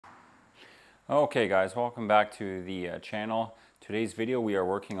Okay guys, welcome back to the channel. Today's video we are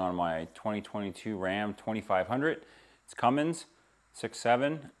working on my 2022 Ram 2500. It's Cummins,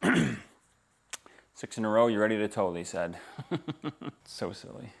 6.7. 6 in a row, you're ready to tow, they said. So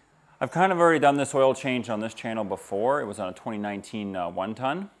silly. I've kind of already done this oil change on this channel before. It was on a 2019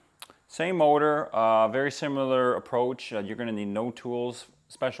 one-ton. Same motor, very similar approach. You're going to need no tools,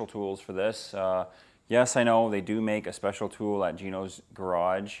 special tools for this. Yes, I know they do make a special tool at Gino's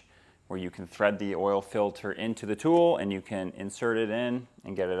Garage where you can thread the oil filter into the tool and you can insert it in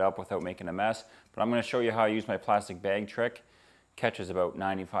and get it up without making a mess. But I'm going to show you how I use my plastic bag trick. Catches about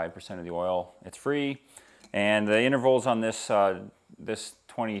 95% of the oil. It's free. And the intervals on this this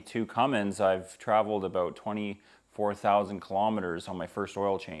 22 Cummins, I've traveled about 24,000 kilometers on my first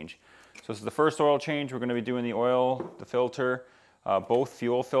oil change. So this is the first oil change. We're going to be doing the oil, the filter, both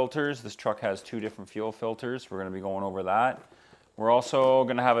fuel filters. This truck has two different fuel filters. We're going to be going over that. We're also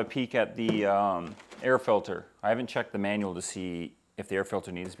going to have a peek at the air filter. I haven't checked the manual to see if the air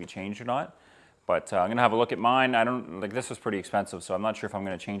filter needs to be changed or not, but I'm going to have a look at mine. This was pretty expensive, so I'm not sure if I'm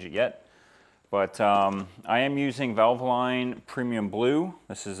going to change it yet. But I am using Valvoline Premium Blue.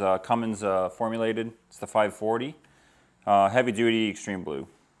 This is Cummins formulated. It's the 540. Heavy duty extreme blue,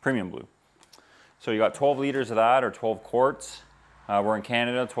 premium blue. So you got 12 liters of that, or 12 quarts. We're in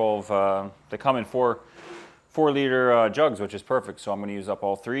Canada, 12, they come in 4-liter jugs, which is perfect, so I'm going to use up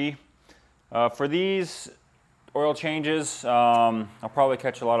all three. For these oil changes, I'll probably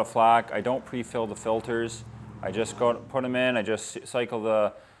catch a lot of flack. I don't pre-fill the filters. I just put them in. I just cycle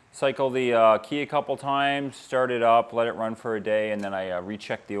the key a couple times, start it up, let it run for a day, and then I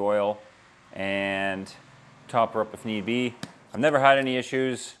recheck the oil and top her up if need be. I've never had any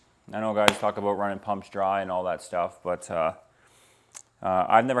issues. I know guys talk about running pumps dry and all that stuff, but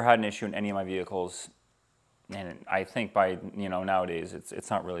I've never had an issue in any of my vehicles. And I think by nowadays it's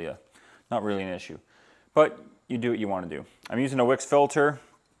not really an issue, but you do what you want to do. I'm using a Wix filter.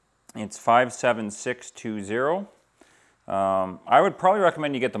 It's 57620. I would probably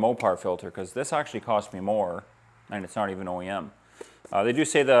recommend you get the Mopar filter because this actually cost me more, and it's not even OEM. They do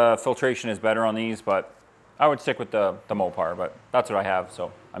say the filtration is better on these, but I would stick with the Mopar. But that's what I have,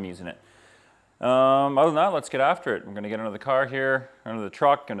 so I'm using it. Other than that, let's get after it. I'm going to get under the car here, under the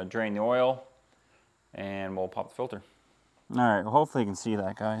truck, going to drain the oil, and we'll pop the filter. All right, well, hopefully you can see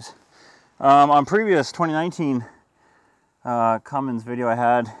that, guys. On previous 2019 Cummins video I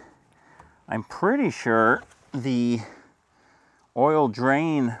had, I'm pretty sure the oil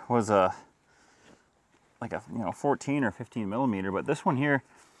drain was like a 14 or 15 millimeter, but this one here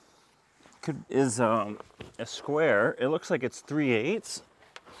is a square. It looks like it's 3/8.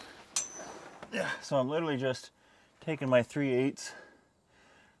 Yeah, so I'm literally just taking my 3/8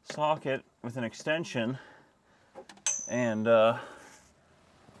 socket with an extension, and that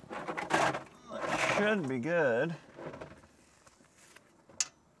should be good.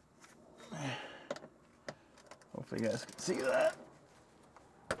 Hopefully you guys can see that.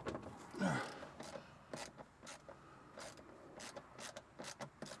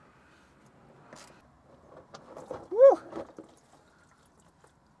 Woo!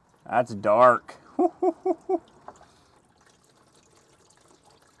 That's dark.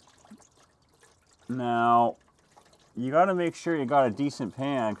 Now, you got to make sure you got a decent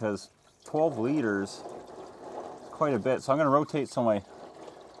pan because 12 liters is quite a bit. So I'm going to rotate some of my...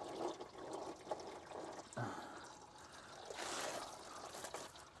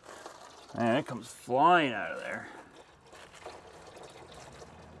 Man, it comes flying out of there.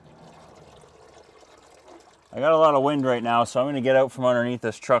 I got a lot of wind right now, so I'm going to get out from underneath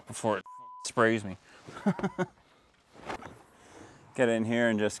this truck before it sprays me. Get in here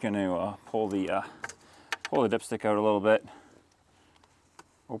and just going to pull the dipstick out a little bit.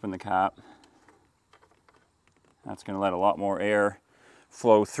 Open the cap. That's going to let a lot more air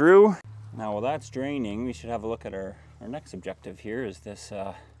flow through. Now while that's draining, we should have a look at our next objective here is this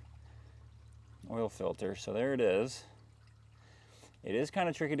oil filter. So there it is. It is kind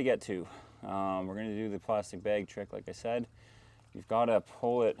of tricky to get to. We're going to do the plastic bag trick like I said. You've got to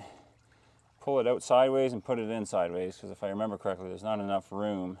pull it out sideways and put it in sideways, because if I remember correctly, there's not enough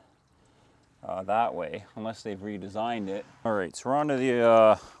room that way, unless they've redesigned it. All right, so we're on to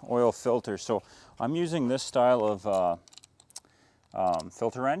the oil filter. So I'm using this style of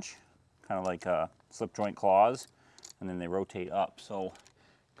filter wrench, kind of like slip joint claws, and then they rotate up. So,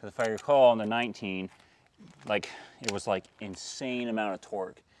 because if I recall on the 19, it was like insane amount of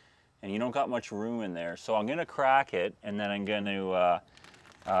torque, and you don't got much room in there. So I'm gonna crack it, and then I'm gonna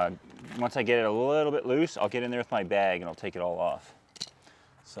once I get it a little bit loose, I'll get in there with my bag and I'll take it all off.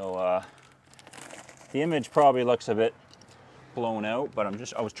 So the image probably looks a bit blown out, but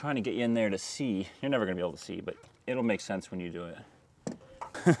I was trying to get you in there to see. You're never gonna be able to see, but it'll make sense when you do it.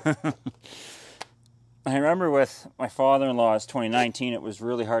 I remember with my father-in-law's 2019, it was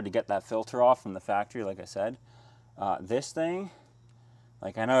really hard to get that filter off from the factory, like I said. This thing,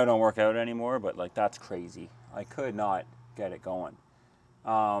 like, I know I don't work out anymore, but like, that's crazy. I could not get it going.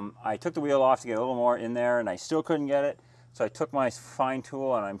 I took the wheel off to get a little more in there, and I still couldn't get it. So I took my fine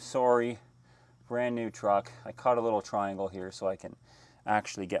tool, and I'm sorry, brand new truck. I cut a little triangle here so I can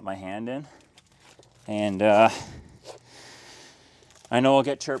actually get my hand in. And I know I'll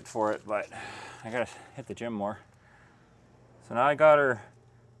get chirped for it, but I gotta hit the gym more. So now I got her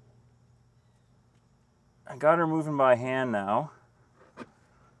moving by hand now.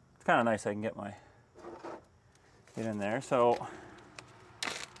 It's kind of nice I can get in there. So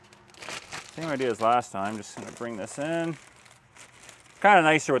same idea as last time, just gonna bring this in. Kind of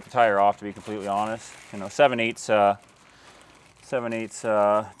nicer with the tire off, to be completely honest. You know, 7/8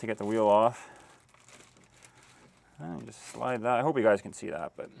 to get the wheel off. And just slide that. I hope you guys can see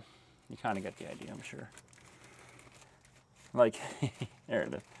that, but you kind of get the idea, I'm sure. Like, there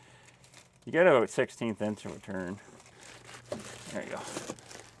it is. You get about 1/16 inch of a turn. There you go.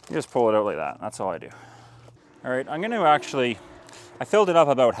 You just pull it out like that. That's all I do. All right, I'm going to actually, I filled it up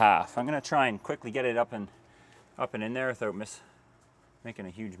about half. I'm going to try and quickly get it up and in there without making a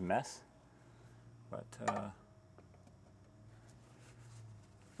huge mess. But,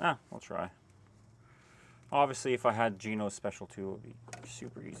 we'll try. Obviously, if I had Gino's special tool, it would be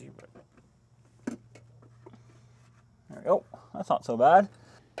super easy, but there we go. That's not so bad.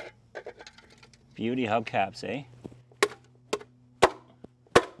 Beauty hubcaps, eh?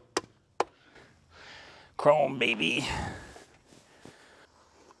 Chrome, baby.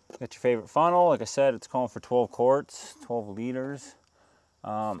 Got your favorite funnel. Like I said, it's calling for 12 quarts, 12 liters.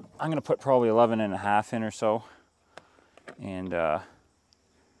 I'm gonna put probably 11.5 in or so, and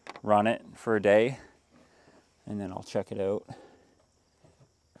run it for a day, and then I'll check it out.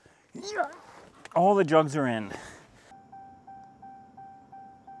 Yeah. All the jugs are in.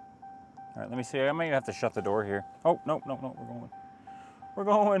 All right, let me see. I might have to shut the door here. Oh, no, we're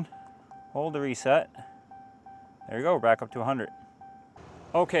going. Hold the reset. There you go, we're back up to 100.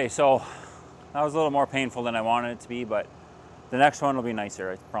 Okay, so that was a little more painful than I wanted it to be, but the next one will be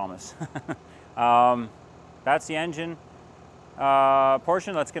nicer, I promise. That's the engine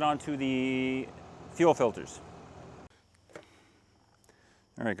portion. Let's get on to the fuel filters.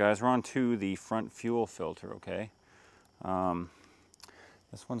 All right, guys, we're on to the front fuel filter, okay?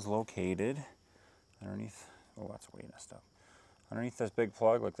 This one's located underneath, oh, that's way messed up. Underneath this big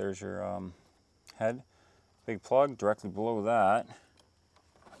plug, like there's your head. Big plug directly below that.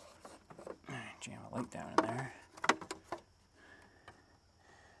 Jam a light down in there.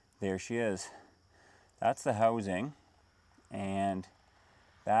 There she is. That's the housing, and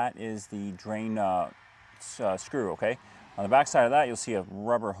that is the drain screw, okay? On the back side of that, you'll see a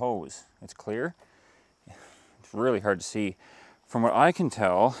rubber hose. It's clear. It's really hard to see. From what I can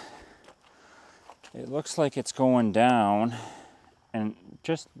tell, it looks like it's going down and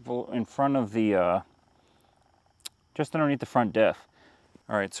just in front of the, just underneath the front diff.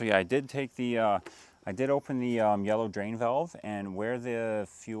 All right, so yeah, I did take the, I did open the yellow drain valve, and where the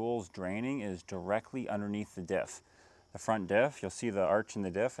fuel's draining is directly underneath the diff. The front diff, you'll see the arch in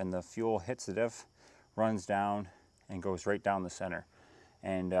the diff, and the fuel hits the diff, runs down, and goes right down the center.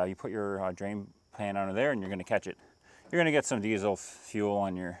 And you put your drain pan under there, and you're gonna catch it. You're gonna get some diesel fuel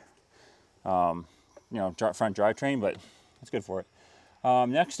on your, you know, front drivetrain, but it's good for it.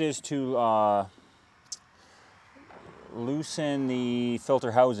 Next is to loosen the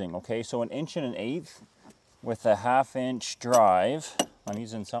filter housing, okay? So 1 1/8 inch with a 1/2 inch drive. I'm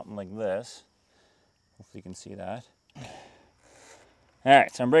using something like this. Hopefully you can see that. All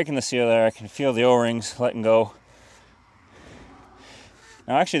right, so I'm breaking the seal there. I can feel the O-rings letting go.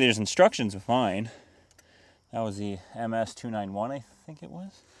 Now actually there's instructions with mine. That was the MS291, I think it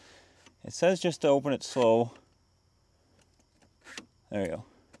was. It says just to open it slow. There you go.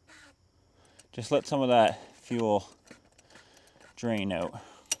 Just let some of that fuel drain out.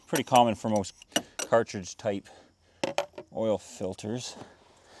 Pretty common for most cartridge type oil filters.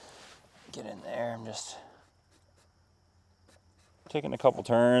 Get in there, I'm just taking a couple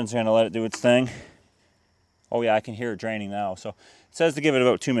turns, gonna let it do its thing. Oh yeah, I can hear it draining now. So it says to give it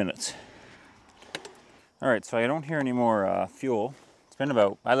about 2 minutes. All right, so I don't hear any more fuel. It's been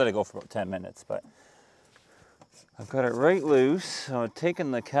about, I let it go for about 10 minutes, but I've got it right loose. So I've taken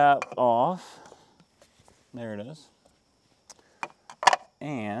the cap off. There it is.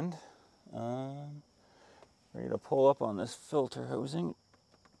 And ready to pull up on this filter housing.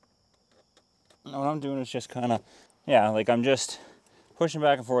 And what I'm doing is just kind of Yeah, like I'm just pushing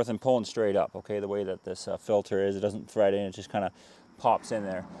back and forth and pulling straight up, okay, the way that this filter is. It doesn't thread in, it just kind of pops in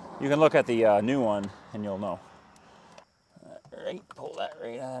there. You can look at the new one and you'll know. Right, pull that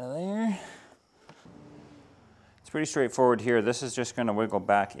right out of there. It's pretty straightforward here. This is just going to wiggle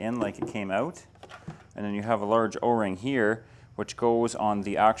back in like it came out. And then you have a large O-ring here, which goes on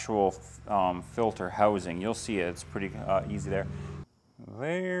the actual filter housing. You'll see it, it's pretty easy there.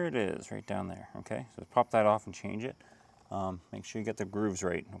 There it is, right down there, okay? So pop that off and change it. Make sure you get the grooves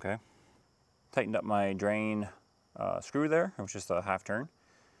right, okay? Tightened up my drain screw there. It was just a half turn.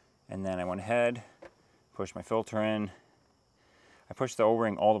 And then I went ahead, pushed my filter in. I pushed the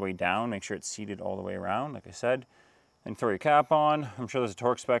O-ring all the way down, make sure it's seated all the way around, like I said. Then throw your cap on. I'm sure there's a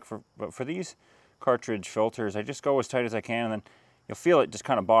torque spec but for these cartridge filters, I just go as tight as I can, and then you'll feel it just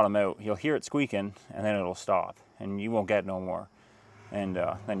kind of bottom out. You'll hear it squeaking, and then it'll stop, and you won't get no more. And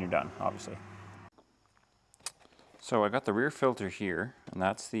then you're done, obviously. So I got the rear filter here, and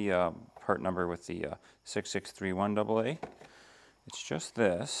that's the part number with the 6631AA. It's just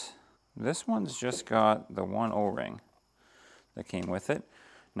this. This one's just got the one O-ring that came with it.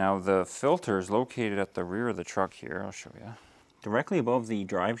 Now the filter is located at the rear of the truck here. I'll show you. Directly above the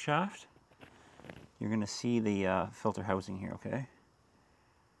drive shaft, you're going to see the filter housing here, okay?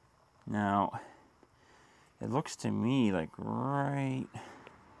 Now, it looks to me like right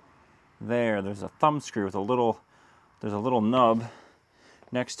there, there's a thumb screw with there's a little nub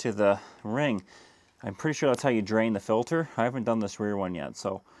next to the ring. I'm pretty sure that's how you drain the filter. I haven't done this rear one yet,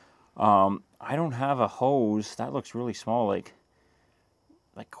 so I don't have a hose. That looks really small, like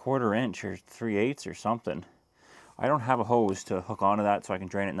 1/4 inch or 3/8 or something. I don't have a hose to hook onto that so I can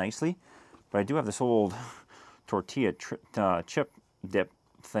drain it nicely, but I do have this old tortilla chip dip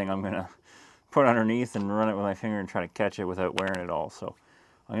thing I'm gonna put underneath and run it with my finger and try to catch it without wearing it all. So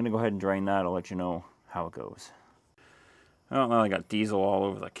I'm gonna go ahead and drain that. I'll let you know how it goes. Oh, well, I got diesel all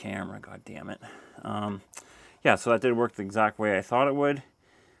over the camera, god damn it. Yeah, so that did work the exact way I thought it would.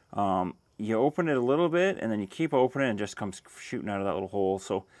 You open it a little bit and then you keep opening it and it just comes shooting out of that little hole.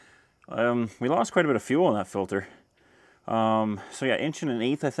 So we lost quite a bit of fuel in that filter. So yeah,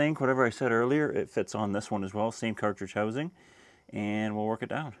 1.1/8 I think, whatever I said earlier, it fits on this one as well, same cartridge housing, and we'll work it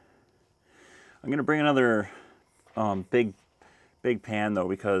down. I'm gonna bring another big pan though,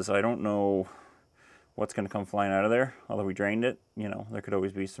 because I don't know what's gonna come flying out of there. Although we drained it, you know, there could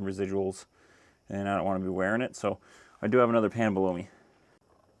always be some residuals and I don't want to be wearing it, so I do have another pan below me.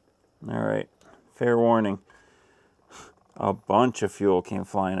 All right, fair warning. A bunch of fuel came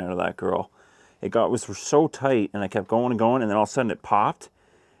flying out of that girl. It was so tight, and I kept going and going, and then all of a sudden it popped,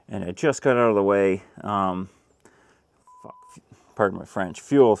 and it just got out of the way. Pardon my French.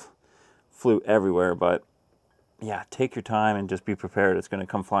 Fuel flew everywhere, but yeah, take your time and just be prepared. It's going to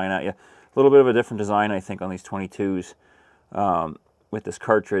come flying at you. A little bit of a different design, I think, on these 22s with this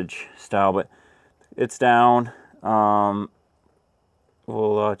cartridge style, but it's down.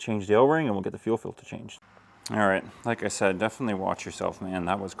 We'll change the O-ring and we'll get the fuel filter changed. All right, like I said, definitely watch yourself, man.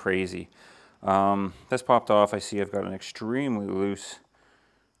 That was crazy. This popped off. I see I've got an extremely loose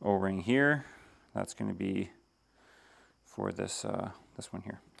O-ring here. That's going to be for this this one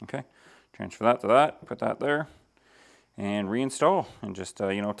here. Okay, transfer that to that, put that there, and reinstall, and just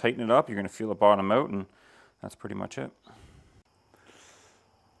you know, tighten it up. You're going to feel it bottom out, and that's pretty much it.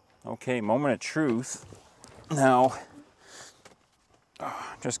 Okay, moment of truth. Now,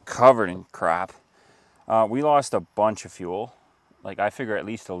 just covered in crap. We lost a bunch of fuel. Like, I figure at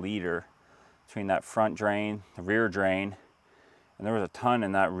least 1 liter between that front drain, the rear drain, and there was a ton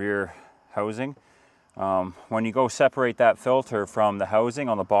in that rear housing. When you go separate that filter from the housing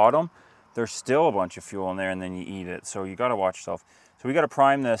on the bottom, there's still a bunch of fuel in there, and then you eat it. So you got to watch yourself. So we got to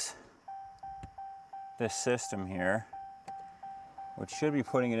prime this system here, which should be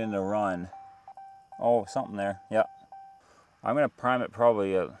putting it into run. Oh, something there. Yep. I'm going to prime it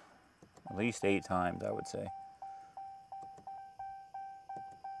probably at least 8 times, I would say.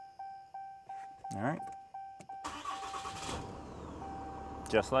 All right.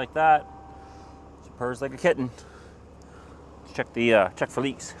 Just like that. She purrs like a kitten. Let's check for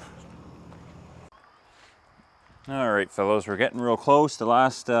leaks. All right, fellows, we're getting real close. The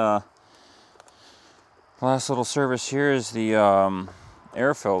last little service here is the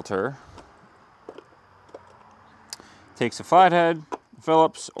air filter. Takes a flathead,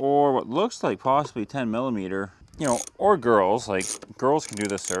 Phillips, or what looks like possibly 10mm. You know, or girls. Like, girls can do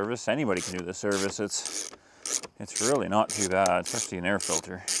this service. Anybody can do this service. It's really not too bad, especially an air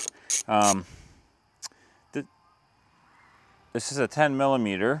filter. This is a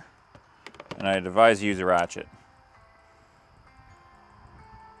 10mm, and I'd advise you use a ratchet.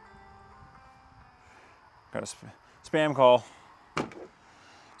 Got spam call.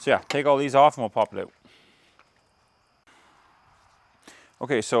 So yeah, take all these off and we'll pop it out.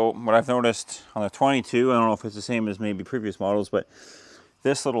 Okay, so what I've noticed on the 22, I don't know if it's the same as maybe previous models, but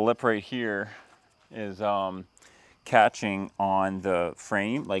this little lip right here is catching on the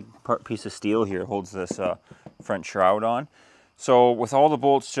frame, like piece of steel here holds this front shroud on. So with all the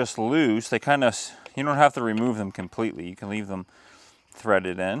bolts just loose, they kind of, you don't have to remove them completely. You can leave them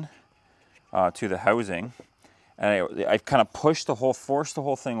threaded in to the housing. And I kind of forced the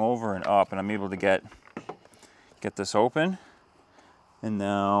whole thing over and up, and I'm able to get this open. And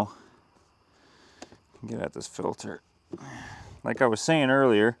now get at this filter. Like I was saying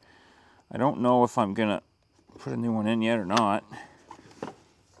earlier, I don't know if I'm gonna put a new one in yet or not.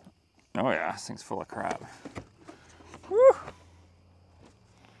 Oh yeah, this thing's full of crap. Woo!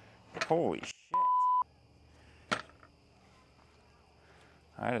 Holy shit.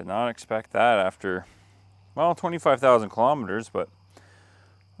 I did not expect that after, well, 25,000 kilometers, but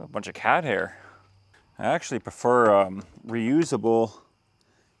a bunch of cat hair. I actually prefer reusable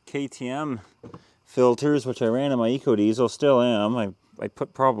KTM filters, which I ran in my Eco Diesel, still am. I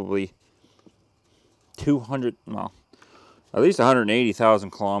put probably 200, well, at least 180,000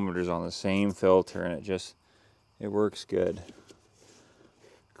 kilometers on the same filter, and it works good.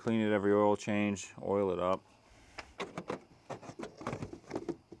 Clean it every oil change, oil it up.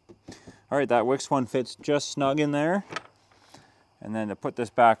 All right, that Wix one fits just snug in there. And then to put this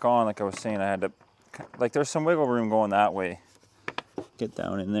back on, like I was saying, I had to, like there's some wiggle room going that way. Get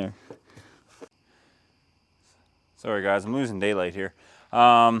down in there. Sorry guys, I'm losing daylight here.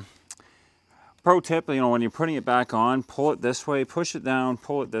 Pro tip, you know, when you're putting it back on, pull it this way, push it down,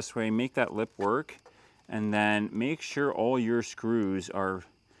 pull it this way, make that lip work, and then make sure all your screws are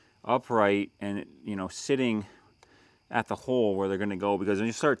upright and, you know, sitting at the hole where they're going to go, because when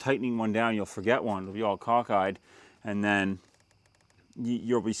you start tightening one down, you'll forget one, it'll be all cockeyed, and then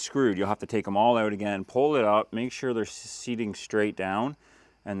you'll be screwed. You'll have to take them all out again, pull it up, make sure they're seating straight down,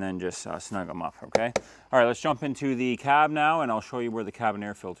 and then just snug them up, okay? All right, let's jump into the cab now, and I'll show you where the cabin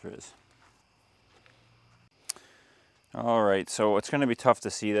air filter is. All right, so it's going to be tough to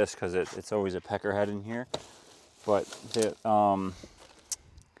see this because it's always a pecker head in here, but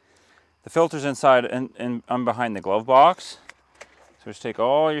the filter's inside and I'm behind the glove box. So just take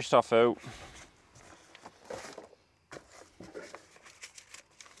all your stuff out.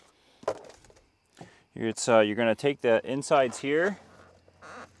 You're going to take the insides here.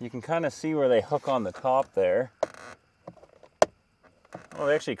 You can kind of see where they hook on the top there. Well,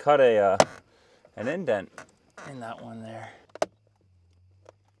 they actually cut an indent in that one there.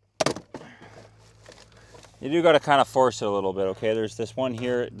 You do got to kind of force it a little bit, okay? There's this one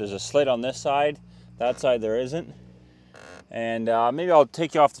here, there's a slit on this side, that side there isn't. And maybe I'll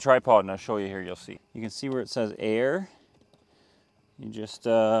take you off the tripod and I'll show you here, you'll see. You can see where it says air. You just,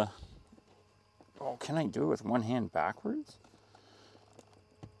 oh, can I do it with one hand backwards?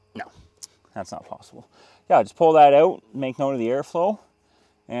 No, that's not possible. Yeah, just pull that out, make note of the airflow,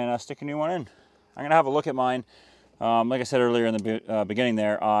 and stick a new one in. I'm gonna have a look at mine. Like I said earlier in the beginning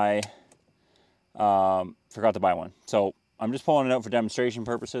there, I forgot to buy one. So I'm just pulling it out for demonstration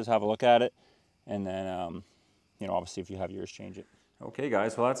purposes, have a look at it, and then, you know, obviously if you have yours, change it. Okay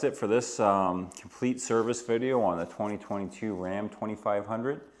guys, well that's it for this complete service video on the 2022 Ram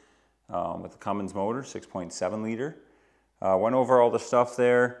 2500 with the Cummins motor, 6.7 liter. Went over all the stuff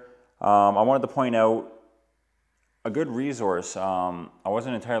there. I wanted to point out a good resource. I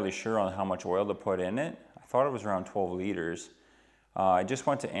wasn't entirely sure on how much oil to put in it. I thought it was around 12 liters. I just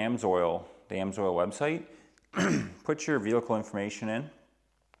went to AMSOIL, the AMSOIL website, put your vehicle information in,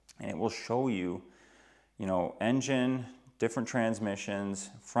 and it will show you, you know, engine, different transmissions,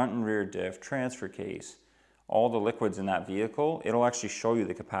 front and rear diff, transfer case, all the liquids in that vehicle. It'll actually show you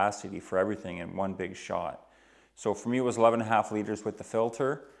the capacity for everything in one big shot. So for me, it was 11.5 liters with the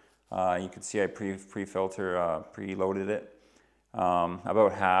filter. You can see I preloaded it.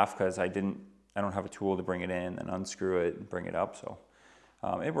 About half, because I don't have a tool to bring it in and unscrew it and bring it up, so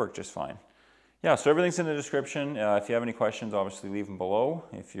it worked just fine. Yeah, so everything's in the description. If you have any questions, obviously leave them below.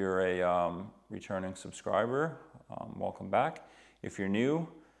 If you're a returning subscriber, welcome back. If you're new,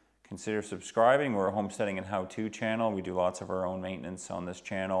 consider subscribing. We're a homesteading and how-to channel. We do lots of our own maintenance on this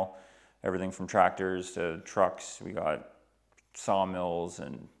channel. Everything from tractors to trucks. We got sawmills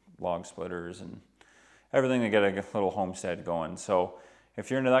and log splitters and everything to get a little homestead going. So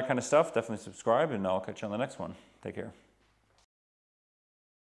if you're into that kind of stuff, definitely subscribe, and I'll catch you on the next one. Take care.